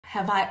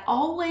Have I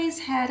always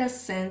had a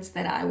sense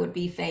that I would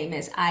be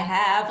famous? I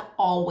have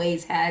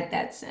always had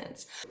that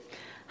sense.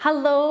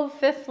 Hello,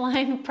 fifth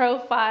line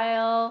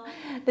profile.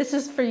 This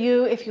is for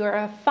you if you're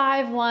a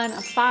 5-1,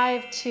 a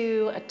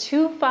 5-2, a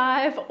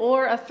 2-5,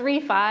 or a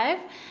 3-5.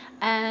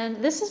 And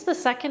this is the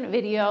second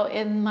video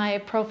in my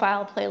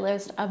profile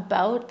playlist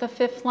about the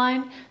fifth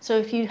line. So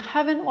if you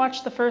haven't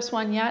watched the first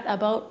one yet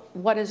about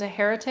what is a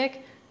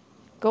heretic,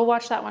 go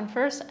watch that one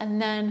first and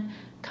then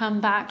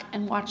come back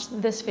and watch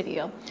this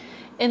video.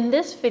 In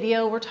this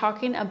video, we're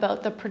talking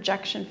about the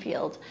projection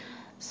field.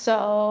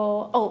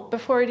 So,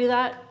 before I do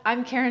that,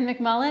 I'm Karen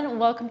McMullen.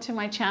 Welcome to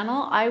my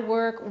channel. I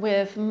work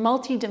with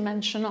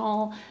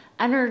multidimensional,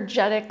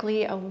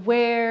 energetically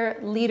aware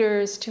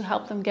leaders to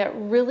help them get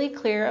really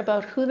clear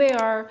about who they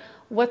are,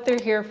 what they're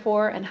here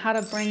for, and how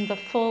to bring the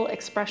full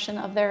expression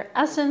of their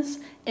essence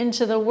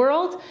into the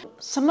world.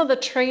 Some of the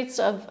traits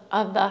of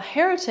the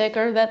heretic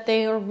are that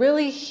they are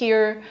really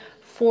here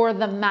for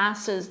the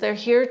masses. They're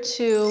here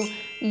to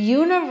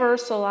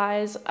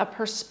universalize a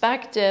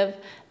perspective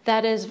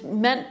that is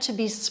meant to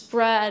be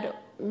spread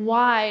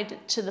wide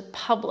to the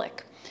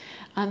public.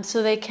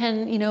 So they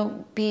can,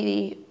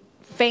 be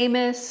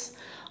famous,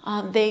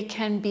 they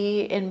can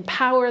be in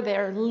power,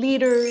 they're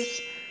leaders,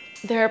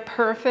 they're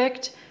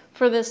perfect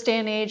for this day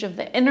and age of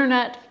the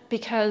internet,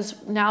 because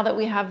now that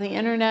we have the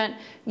internet,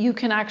 you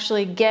can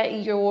actually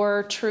get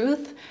your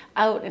truth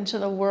out into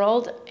the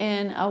world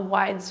in a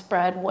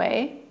widespread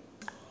way.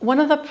 One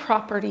of the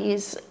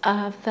properties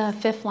of the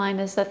fifth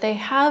line is that they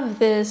have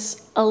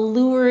this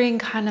alluring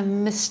kind of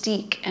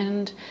mystique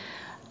and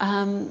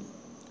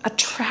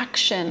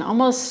attraction,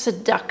 almost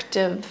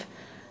seductive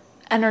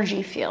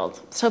energy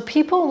field. So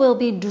people will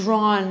be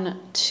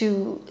drawn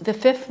to the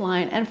fifth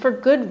line, and for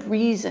good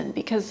reason,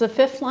 because the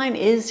fifth line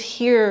is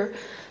here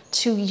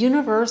to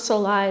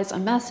universalize a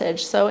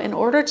message. So in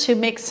order to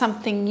make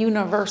something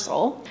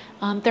universal,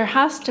 there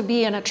has to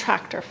be an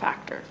attractor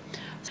factor.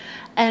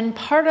 And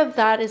part of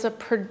that is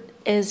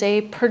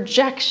a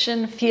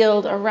projection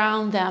field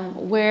around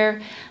them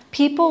where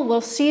people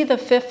will see the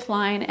fifth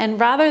line, and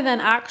rather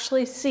than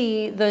actually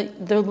see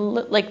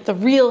the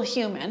real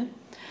human,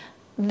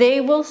 they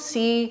will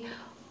see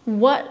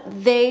what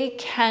they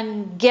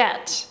can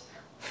get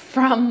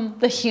from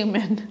the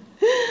human.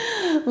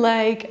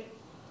 Like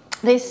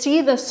they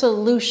see the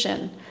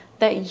solution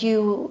that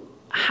you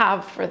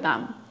have for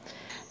them.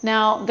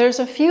 Now, there's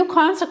a few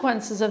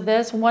consequences of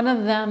this. One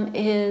of them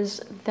is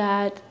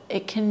that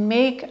it can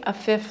make a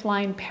fifth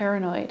line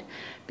paranoid,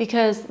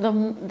 because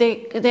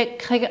they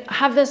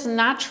have this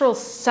natural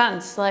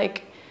sense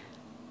like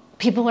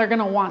people are going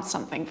to want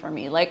something from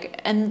me.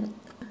 And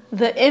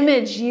the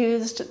image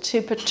used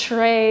to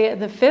portray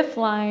the fifth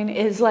line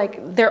is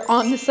like they're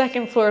on the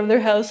second floor of their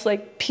house,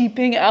 like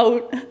peeping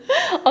out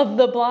of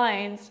the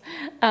blinds,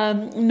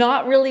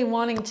 not really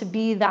wanting to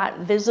be that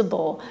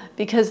visible,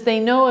 because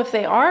they know if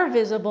they are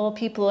visible,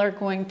 people are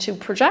going to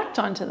project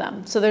onto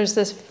them. So there's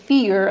this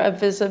fear of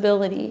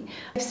visibility.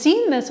 I've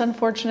seen this,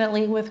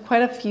 unfortunately, with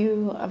quite a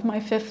few of my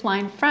fifth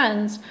line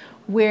friends,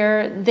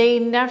 where they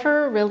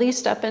never really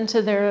step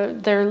into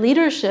their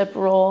leadership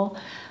role,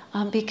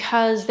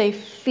 because they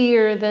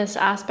fear this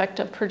aspect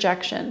of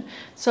projection.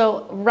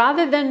 So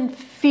rather than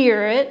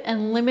fear it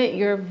and limit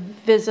your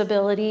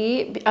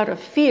visibility out of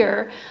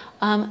fear,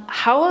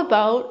 how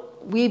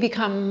about we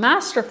become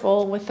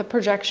masterful with the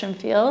projection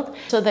field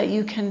so that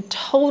you can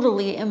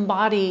totally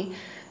embody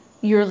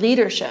your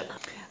leadership?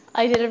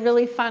 I did a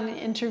really fun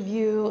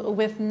interview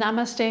with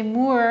Namaste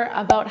Moore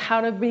about how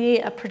to be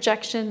a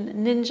projection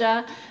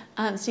ninja.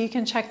 So you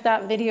can check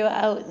that video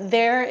out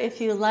there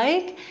if you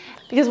like.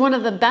 Because one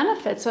of the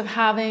benefits of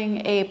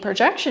having a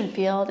projection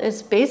field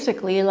is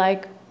basically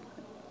like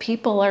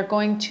people are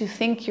going to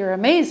think you're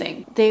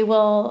amazing. They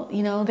will,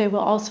 they will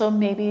also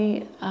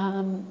maybe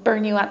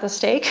burn you at the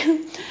stake.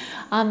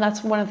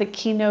 That's one of the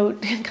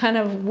keynote kind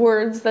of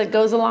words that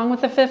goes along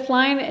with the fifth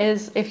line,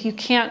 is if you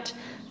can't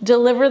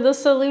deliver the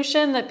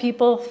solution that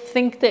people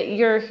think that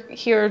you're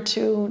here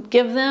to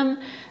give them,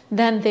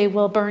 then they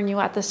will burn you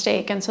at the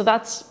stake. And so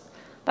that's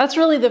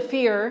really the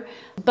fear.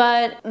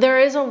 But there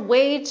is a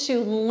way to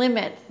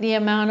limit the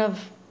amount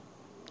of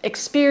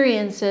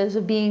experiences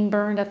of being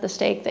burned at the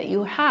stake that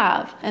you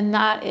have, and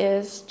that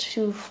is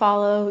to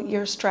follow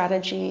your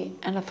strategy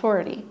and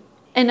authority.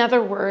 In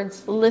other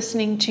words,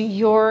 listening to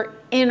your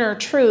inner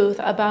truth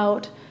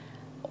about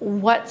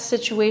what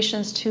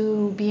situations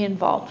to be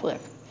involved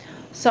with.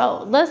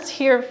 So let's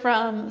hear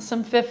from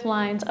some fifth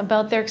lines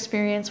about their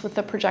experience with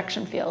the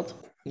projection field.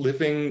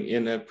 Living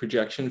in a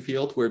projection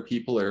field where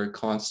people are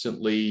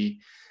constantly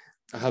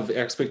have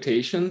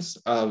expectations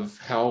of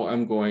how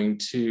I'm going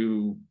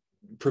to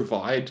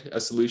provide a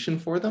solution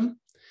for them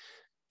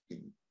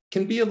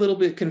can be a little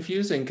bit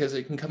confusing, because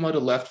it can come out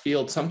of left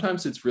field.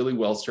 Sometimes it's really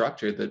well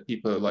structured that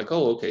people are like,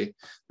 oh, okay,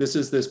 this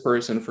is this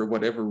person, for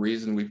whatever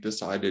reason we've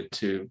decided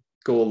to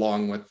go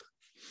along with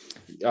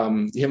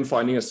him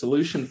finding a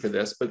solution for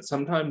this. But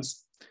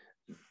sometimes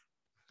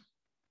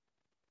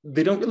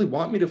they don't really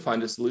want me to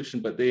find a solution,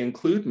 but they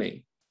include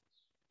me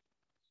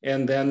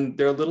And then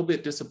they're a little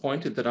bit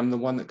disappointed that I'm the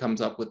one that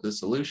comes up with the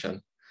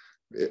solution.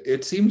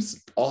 It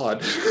seems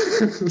odd.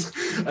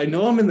 I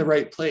know I'm in the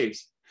right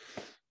place,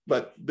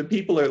 but the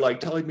people are like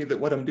telling me that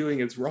what I'm doing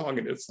is wrong.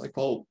 And it's like,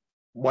 well,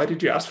 why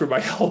did you ask for my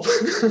help?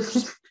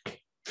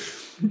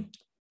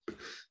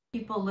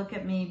 People look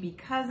at me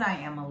because I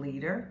am a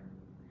leader,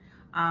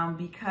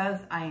 because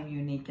I am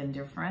unique and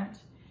different,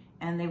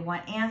 and they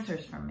want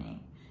answers from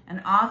me.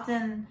 And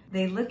often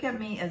they look at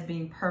me as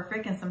being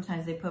perfect, and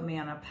sometimes they put me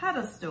on a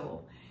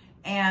pedestal.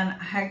 And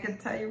I can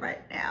tell you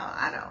right now,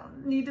 I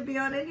don't need to be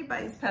on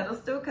anybody's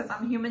pedestal because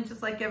I'm human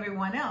just like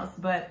everyone else.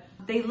 But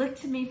they look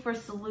to me for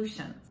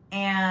solutions.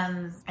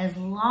 And as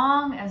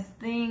long as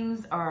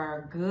things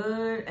are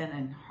good and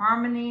in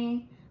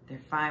harmony,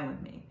 they're fine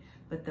with me.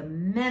 But the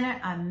minute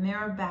I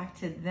mirror back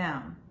to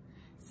them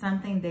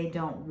something they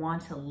don't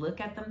want to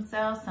look at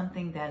themselves,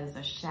 something that is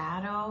a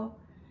shadow,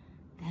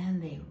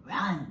 then they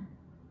run.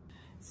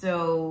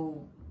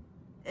 So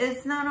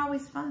it's not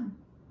always fun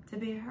to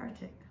be a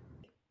heretic.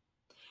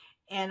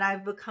 And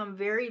I've become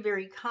very,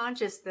 very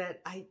conscious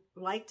that I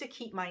like to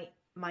keep my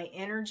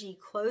energy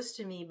close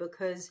to me,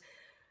 because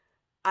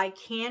I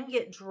can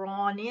get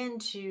drawn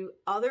into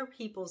other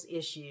people's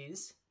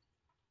issues,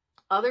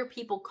 other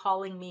people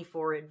calling me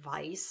for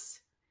advice,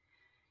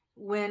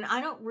 when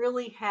I don't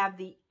really have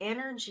the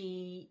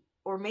energy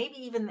or maybe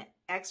even the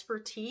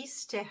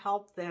expertise to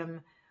help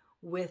them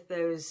with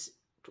those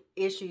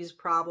issues,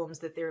 problems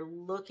that they're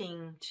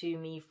looking to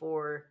me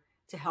for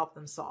to help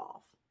them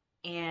solve.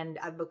 And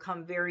I've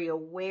become very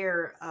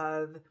aware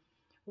of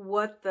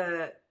what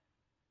the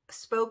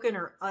spoken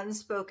or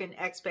unspoken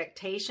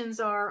expectations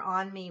are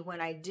on me when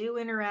I do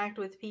interact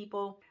with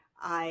people.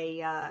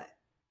 I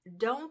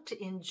don't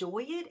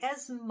enjoy it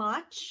as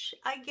much,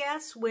 I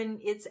guess, when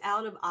it's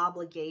out of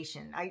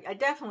obligation. I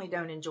definitely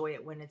don't enjoy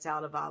it when it's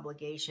out of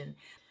obligation.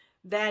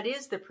 That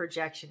is the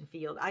projection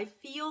field. I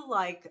feel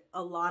like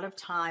a lot of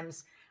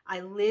times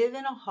I live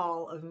in a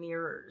hall of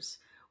mirrors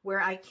where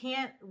I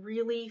can't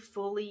really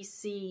fully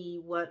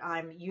see what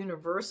I'm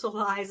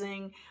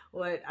universalizing,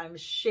 what I'm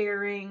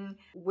sharing,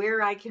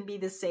 where I can be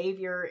the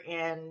savior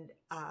and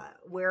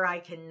where I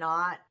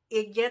cannot.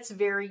 It gets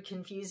very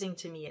confusing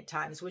to me at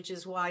times, which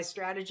is why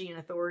strategy and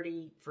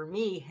authority for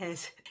me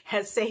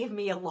has saved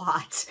me a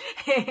lot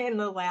in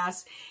the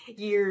last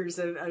years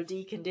of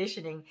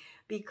deconditioning,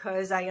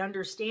 because I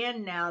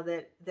understand now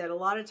that a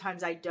lot of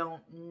times I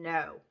don't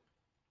know,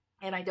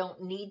 and I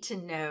don't need to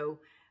know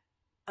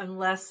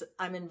unless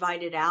I'm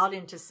invited out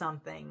into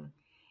something,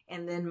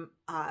 and then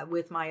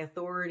with my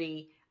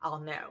authority, I'll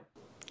know.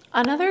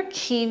 Another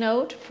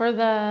keynote for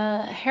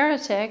the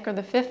heretic, or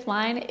the fifth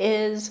line,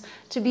 is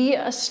to be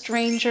a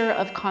stranger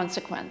of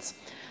consequence,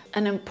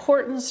 an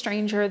important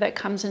stranger that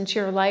comes into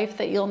your life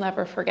that you'll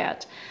never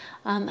forget.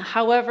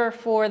 However,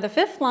 for the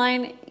fifth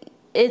line,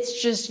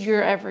 it's just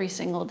your every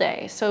single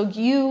day. So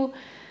you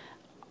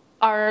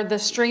are the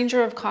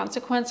stranger of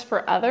consequence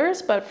for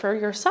others, but for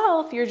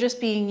yourself, you're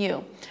just being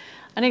you.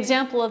 An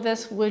example of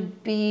this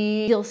would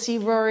be, you'll see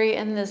Rory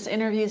in this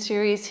interview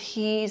series.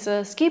 He's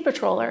a ski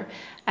patroller,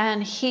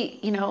 and he,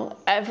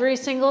 every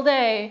single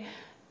day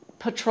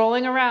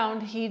patrolling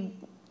around,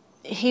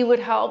 he would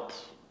help,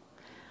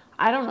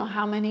 I don't know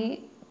how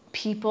many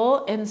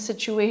people in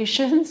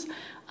situations.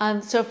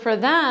 So for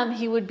them,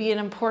 he would be an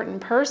important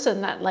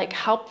person that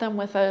helped them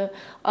with a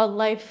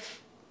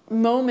life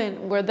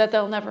moment that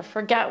they'll never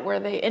forget, where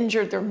they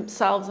injured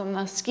themselves on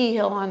the ski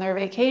hill on their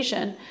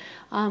vacation.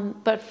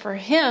 But for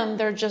him,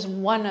 they're just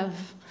one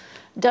of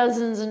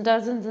dozens and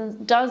dozens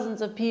and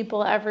dozens of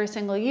people every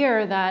single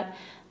year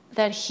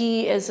that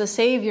he is a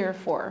savior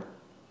for.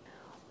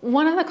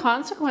 One of the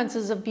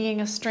consequences of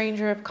being a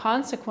stranger of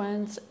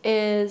consequence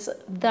is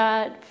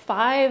that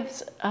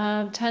fives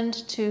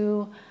tend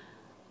to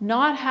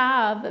not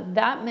have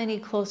that many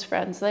close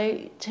friends.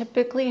 They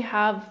typically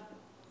have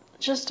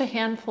just a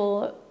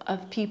handful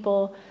of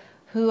people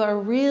who are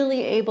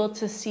really able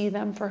to see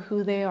them for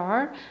who they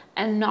are,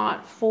 and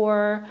not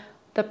for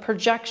the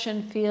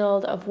projection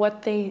field of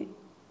what they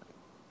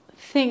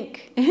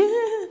think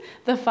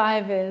the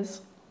five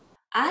is.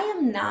 I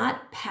am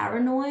not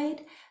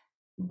paranoid,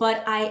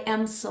 but I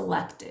am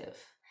selective.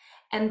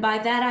 And by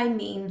that I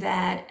mean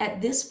that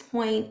at this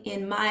point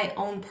in my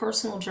own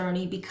personal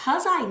journey,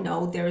 because I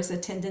know there is a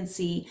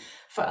tendency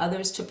for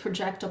others to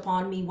project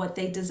upon me what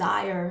they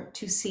desire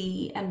to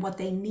see and what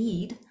they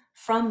need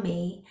from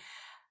me,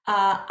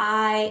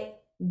 I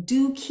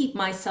do keep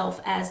myself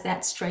as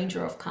that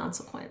stranger of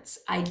consequence.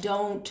 I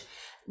don't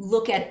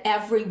look at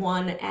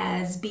everyone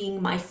as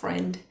being my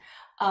friend,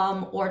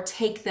 or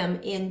take them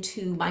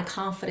into my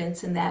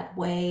confidence in that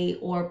way,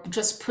 or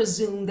just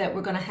presume that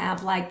we're going to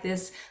have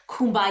this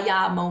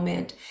kumbaya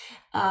moment.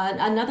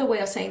 Another way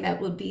of saying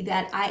that would be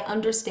that I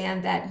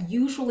understand that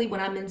usually when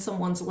I'm in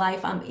someone's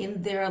life, I'm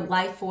in their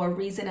life for a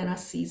reason and a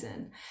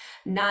season,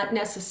 not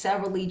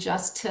necessarily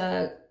just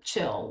to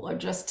chill or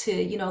just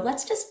to,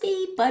 let's just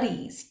be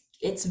buddies.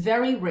 It's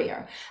very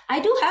rare.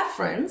 I do have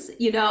friends,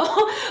 you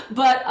know,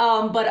 but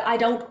I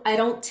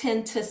don't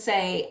tend to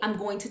say I'm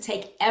going to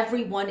take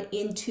everyone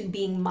into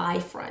being my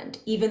friend,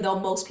 even though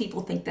most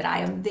people think that I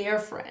am their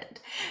friend.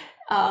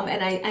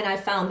 And I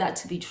found that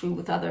to be true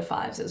with other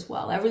fives as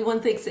well. Everyone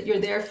thinks that you're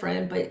their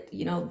friend, but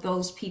you know,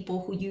 those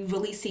people who you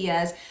really see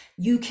as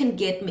you can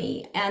get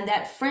me. And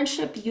that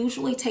friendship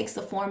usually takes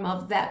the form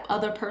of that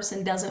other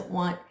person doesn't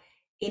want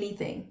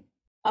anything.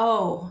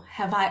 Oh,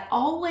 have I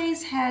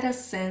always had a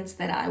sense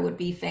that I would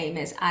be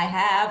famous? I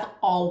have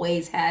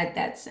always had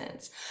that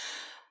sense.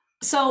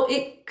 So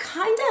it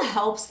kind of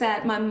helps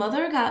that my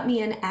mother got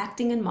me in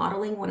acting and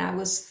modeling when I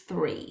was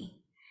 3,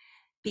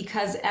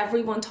 because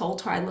everyone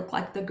told her I looked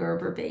like the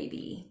Gerber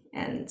baby.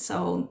 And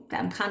so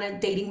I'm kind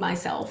of dating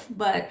myself,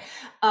 but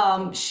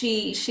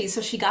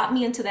she got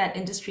me into that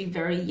industry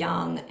very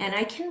young. And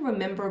I can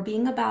remember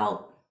being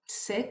about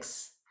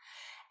 6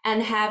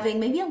 and having,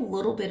 maybe a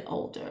little bit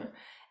older,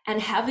 and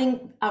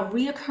having a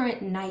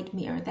reoccurrent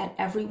nightmare that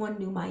everyone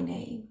knew my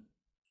name.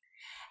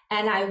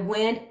 And I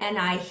went and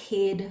I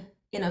hid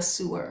in a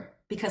sewer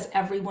because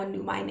everyone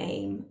knew my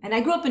name. And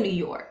I grew up in New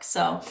York.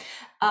 So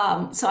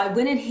I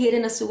went and hid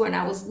in a sewer, and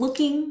I was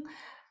looking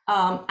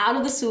out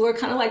of the sewer,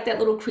 kind of like that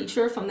little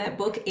creature from that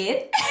book,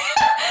 It.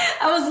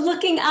 I was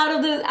looking out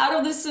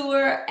of the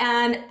sewer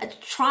and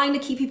trying to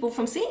keep people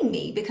from seeing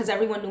me because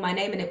everyone knew my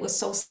name, and it was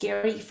so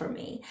scary for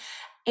me.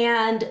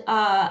 And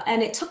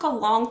it took a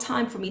long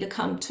time for me to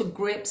come to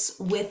grips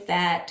with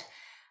that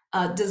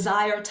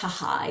desire to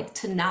hide,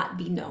 to not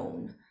be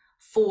known,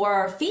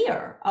 for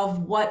fear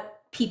of what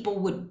people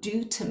would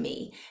do to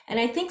me. And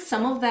I think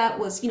some of that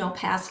was, you know,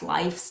 past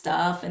life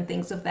stuff and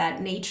things of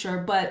that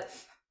nature. But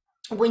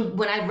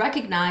when I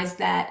recognized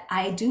that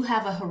I do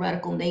have a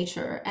heretical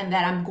nature and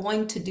that I'm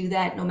going to do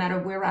that no matter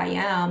where I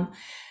am,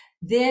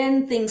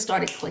 then things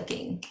started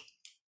clicking.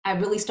 I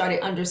really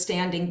started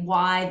understanding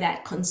why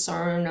that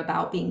concern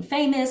about being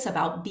famous,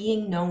 about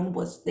being known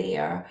was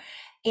there.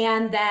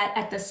 And that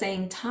at the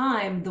same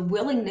time, the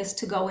willingness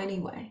to go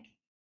anyway,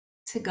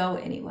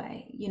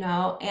 you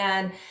know,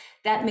 and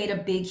that made a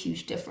big,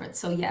 huge difference.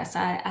 So yes,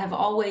 I've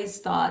always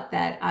thought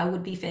that I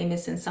would be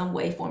famous in some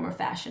way, form, or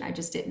fashion. I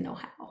just didn't know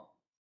how.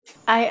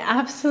 I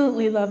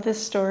absolutely love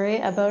this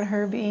story about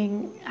her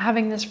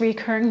having this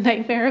recurring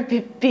nightmare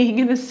of being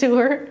in the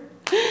sewer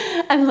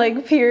and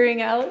like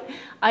peering out.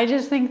 I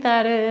just think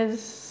that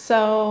is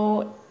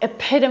so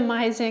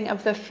epitomizing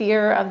of the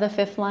fear of the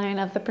 5th line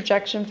of the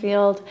projection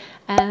field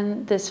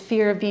and this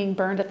fear of being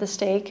burned at the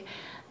stake.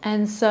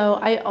 And so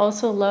I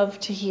also love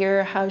to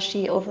hear how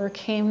she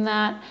overcame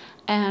that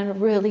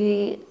and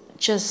really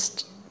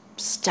just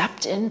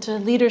stepped into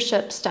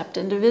leadership, stepped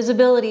into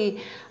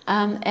visibility,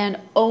 and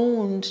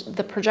owned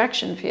the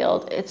projection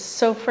field. It's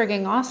so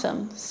frigging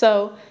awesome.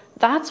 So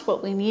that's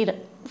what we need.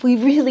 We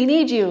really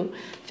need you,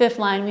 5th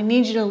line. We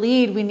need you to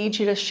lead. We need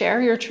you to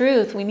share your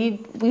truth. We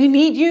need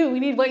you. We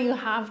need what you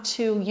have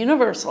to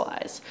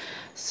universalize.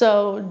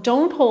 So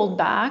don't hold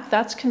back.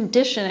 That's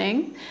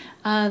conditioning.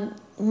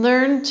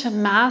 Learn to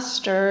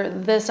master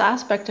this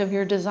aspect of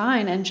your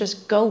design and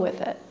just go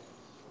with it.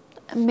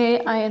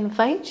 May I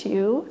invite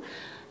you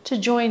to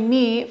join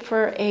me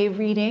for a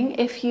reading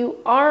if you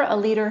are a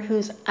leader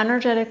who's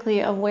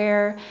energetically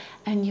aware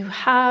and you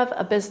have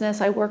a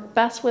business. I work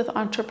best with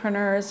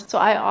entrepreneurs, so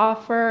I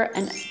offer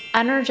an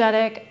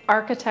energetic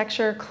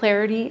architecture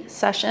clarity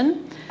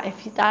session.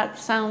 If that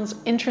sounds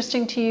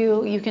interesting to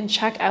you, you can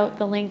check out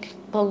the link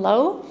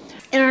below.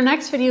 In our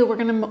next video, we're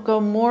going to go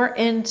more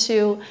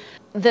into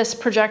this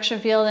projection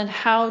field and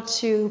how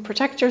to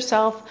protect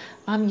yourself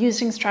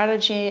using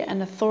strategy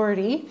and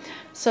authority.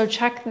 So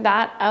check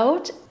that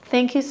out.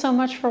 Thank you so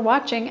much for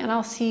watching, and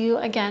I'll see you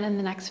again in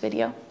the next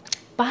video.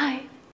 Bye.